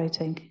 they're not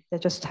voting. They're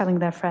just telling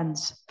their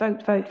friends,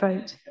 vote, vote,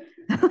 vote.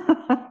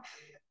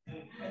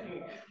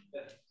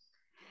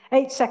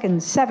 8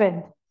 seconds,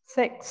 7,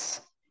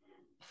 6,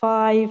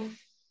 5,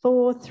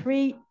 4,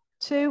 3,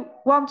 2,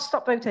 1,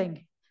 stop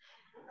voting.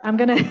 I'm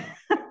gonna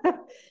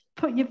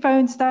put your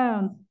phones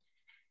down.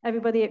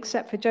 Everybody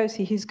except for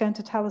Josie, who's going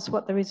to tell us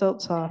what the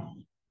results are.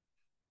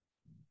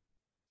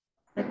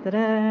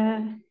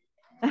 Da-da-da.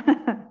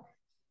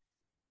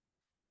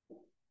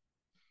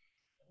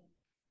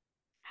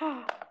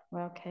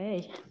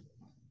 Okay.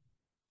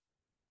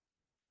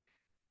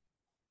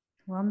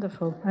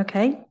 Wonderful.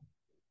 Okay.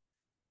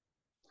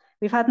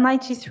 We've had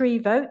 93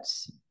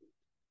 votes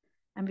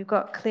and we've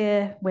got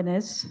clear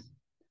winners.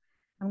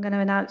 I'm going to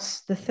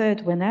announce the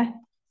third winner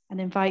and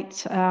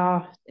invite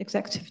our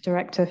executive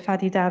director,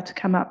 Fadi Dow, to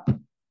come up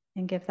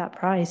and give that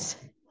prize.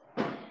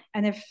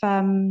 And if,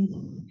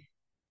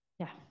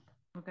 yeah,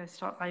 we'll go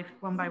start by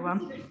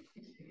one.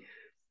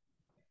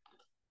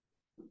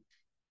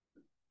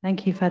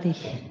 Thank you, Fadi.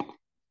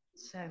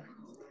 So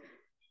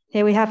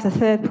here we have the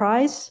third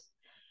prize,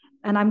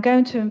 and I'm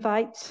going to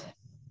invite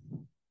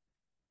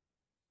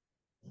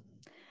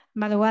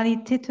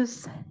Maluyane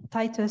Titus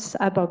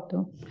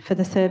Abongdoh for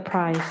the third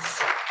prize.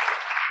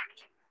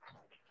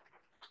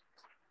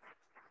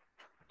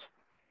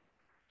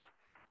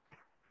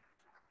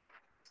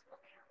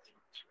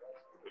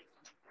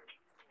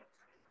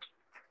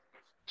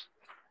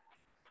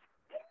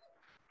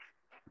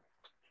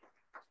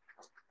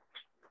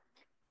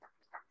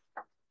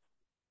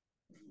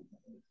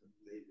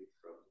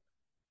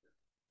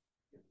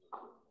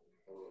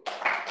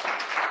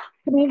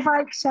 Can we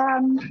invite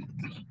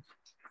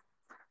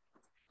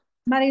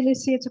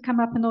Lucia to come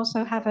up and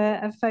also have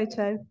a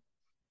photo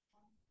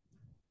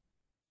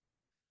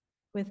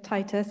with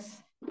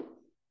Titus?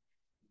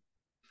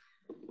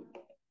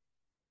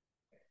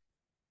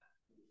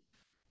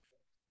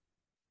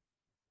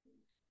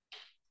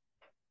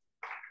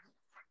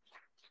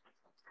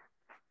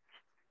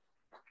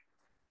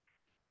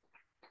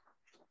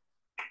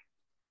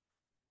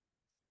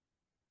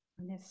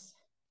 And this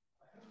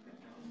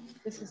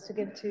is to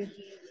give to.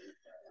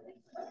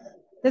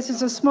 This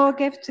is a small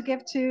gift to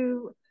give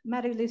to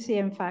Marie Lucia,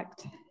 in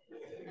fact.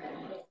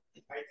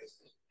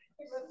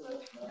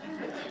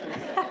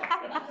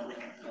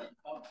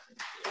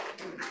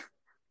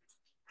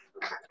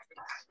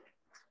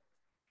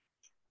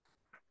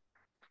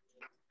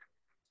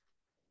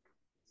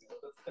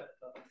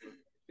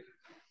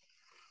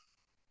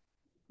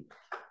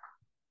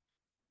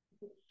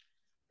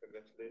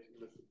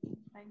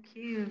 Thank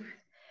you.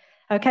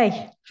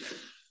 Okay,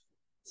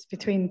 it's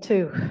between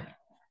two.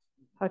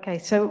 Okay,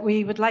 so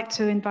we would like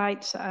to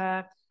invite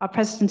our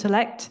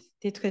president-elect,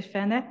 Dietrich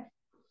Fenne,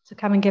 to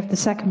come and give the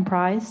second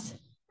prize.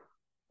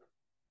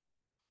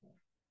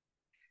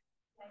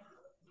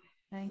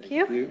 Thank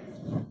you.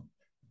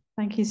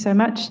 Thank you so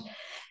much.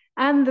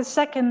 And the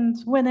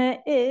second winner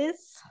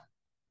is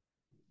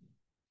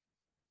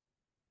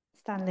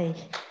Stanley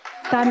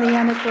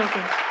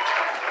Anigbogu.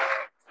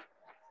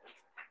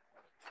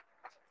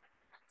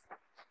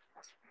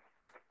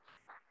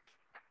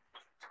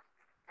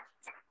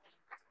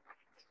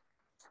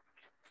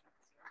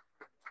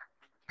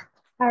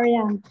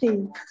 Ariane,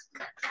 please.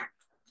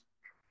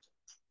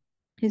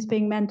 He's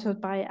being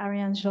mentored by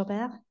Ariane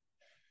Jaubert.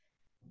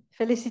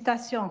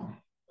 Félicitations.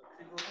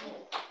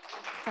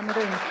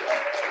 Cameroon.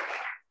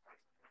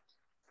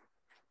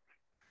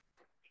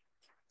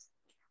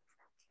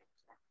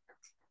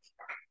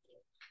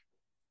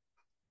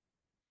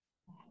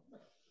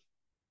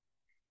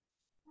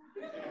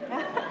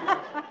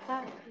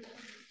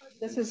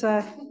 This is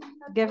a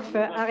gift for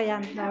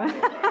Ariane now.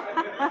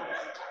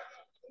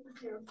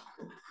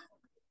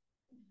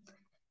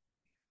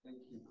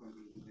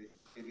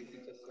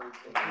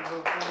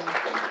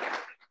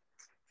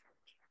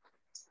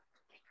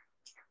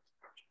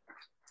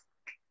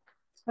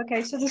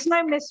 Okay, so there's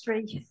no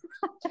mystery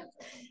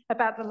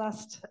about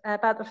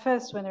the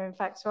first winner, in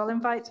fact. So I'll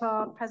invite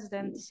our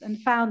president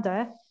and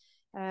founder,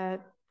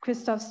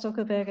 Christoph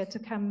Stockelberger, to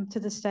come to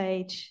the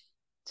stage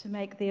to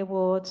make the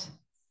award.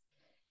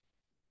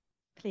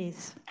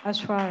 Please,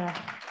 Aishworya,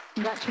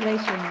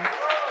 congratulations.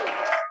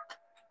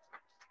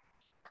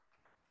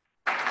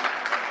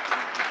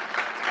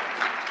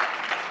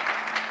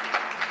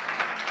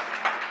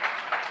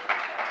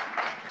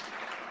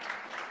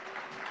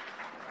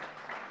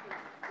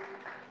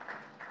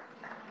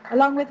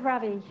 Along with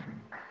Ravi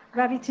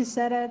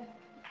Tissera,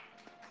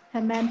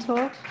 her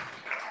mentor.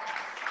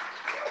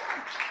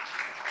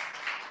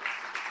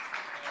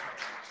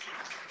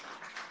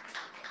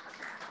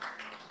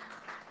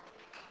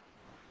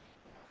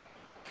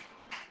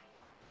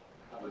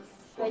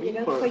 There you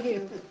go, for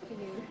you.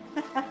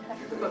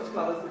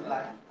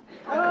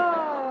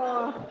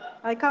 Oh,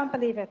 I can't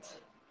believe it.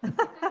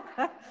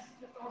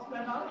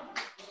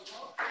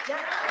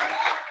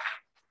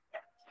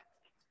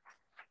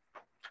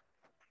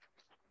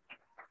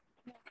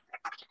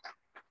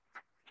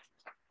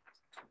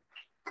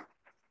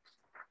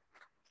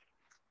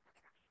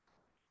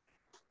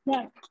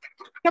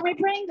 Can we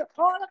bring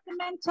all of the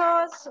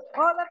mentors,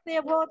 all of the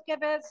award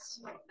givers,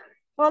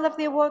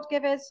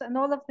 and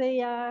all of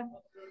the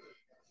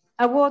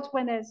award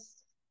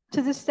winners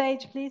to the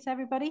stage, please,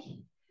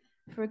 everybody,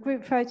 for a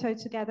group photo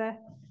together.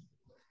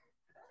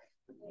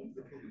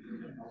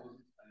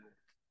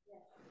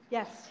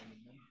 Yes.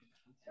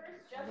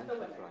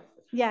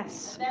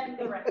 Yes.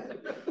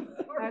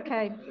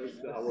 Okay.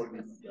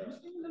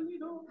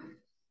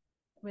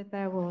 With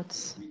their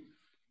awards.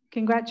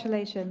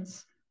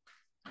 Congratulations.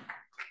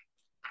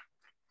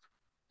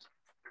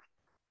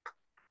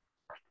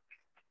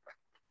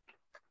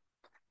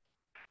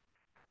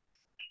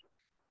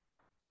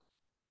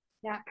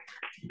 Yeah.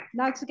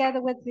 Now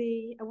together with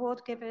the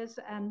award givers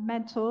and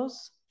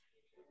mentors.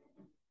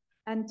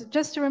 And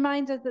just a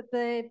reminder that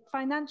the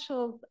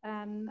financial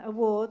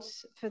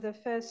awards for the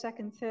first,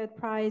 second, third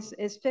prize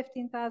is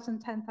 15,000,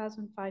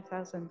 10,000,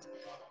 5,000.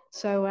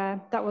 So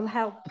that will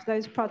help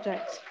those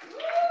projects.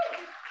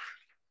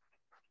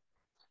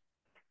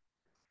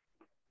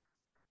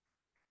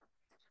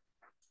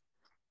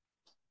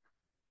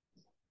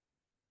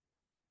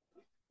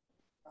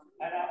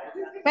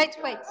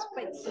 Wait.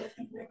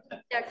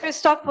 Yeah,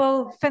 Christophe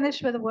will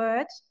finish with a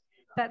word,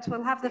 but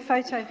we'll have the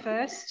photo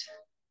first.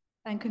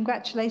 And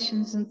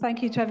congratulations and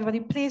thank you to everybody.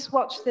 Please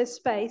watch this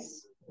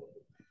space.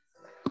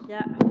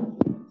 Yeah. There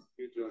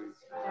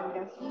we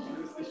go.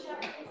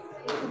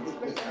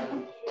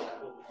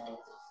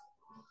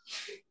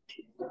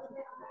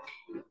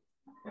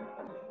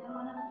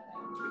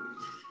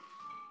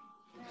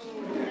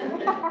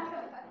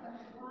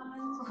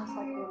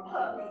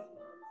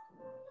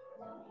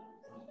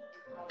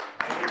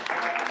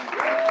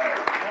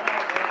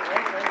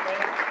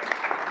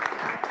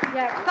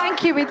 Yeah,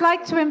 thank you. We'd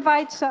like to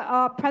invite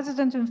our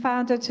president and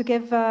founder to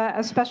give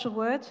a special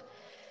word.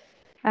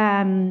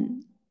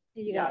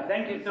 Yeah,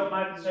 thank you so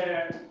much,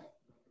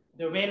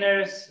 the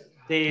winners,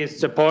 the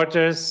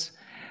supporters,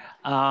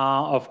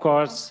 of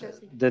course,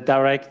 the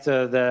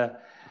director, the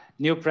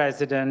new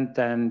president,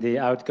 and the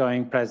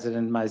outgoing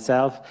president,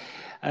 myself.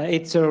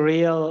 It's a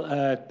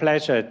real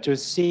pleasure to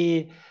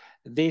see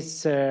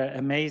these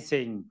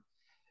amazing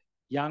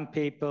young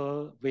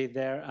people with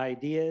their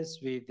ideas,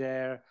 with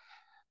their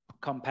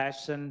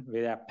compassion,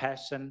 with their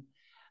passion,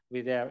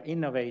 with their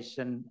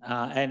innovation,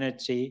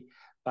 energy,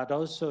 but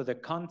also the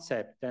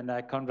concept. And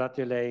I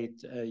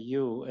congratulate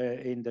you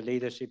in the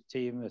leadership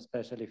team,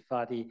 especially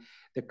Fadi,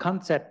 the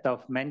concept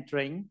of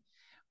mentoring,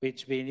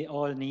 which we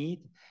all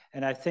need.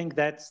 And I think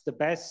that's the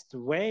best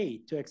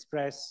way to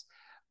express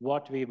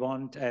what we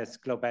want as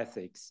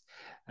Globethics,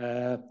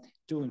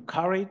 to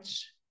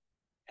encourage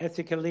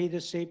ethical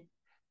leadership,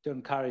 to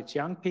encourage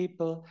young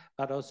people,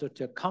 but also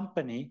to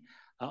accompany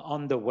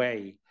on the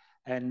way.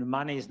 And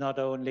money is not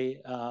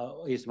only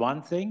is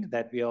one thing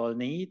that we all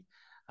need,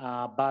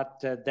 but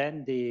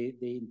then the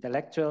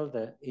intellectual,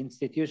 the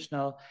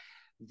institutional,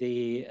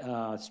 the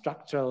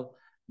structural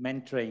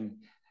mentoring.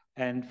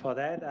 And for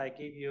that, I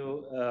give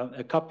you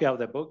a copy of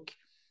the book,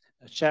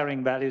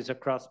 Sharing Values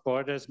Across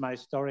Borders, My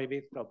Story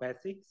with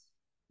Globethics.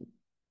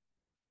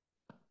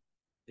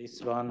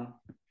 This one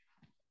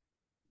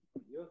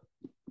for you,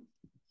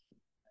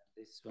 and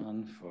this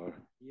one for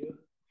you.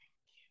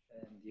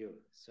 And you,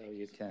 so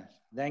you can.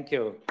 Thank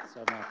you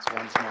so much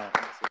once more.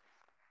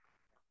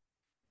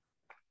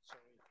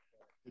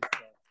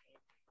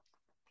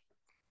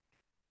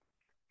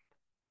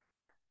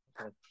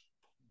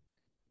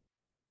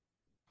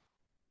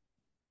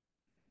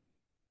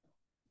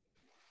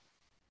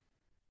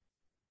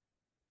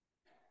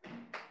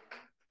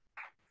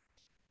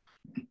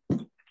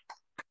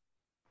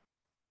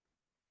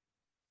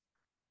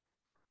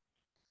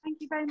 Thank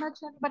you very much,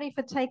 everybody,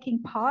 for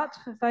taking part,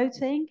 for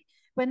voting.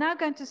 We're now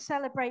going to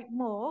celebrate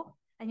more,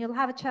 and you'll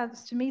have a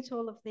chance to meet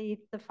all of the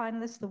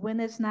finalists, the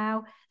winners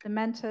now, the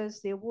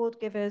mentors, the award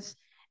givers,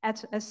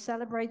 at a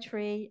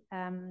celebratory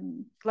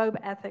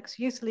Globethics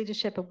Youth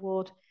Leadership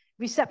Award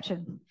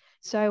reception.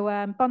 So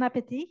bon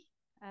appetit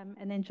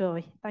and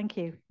enjoy. Thank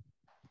you.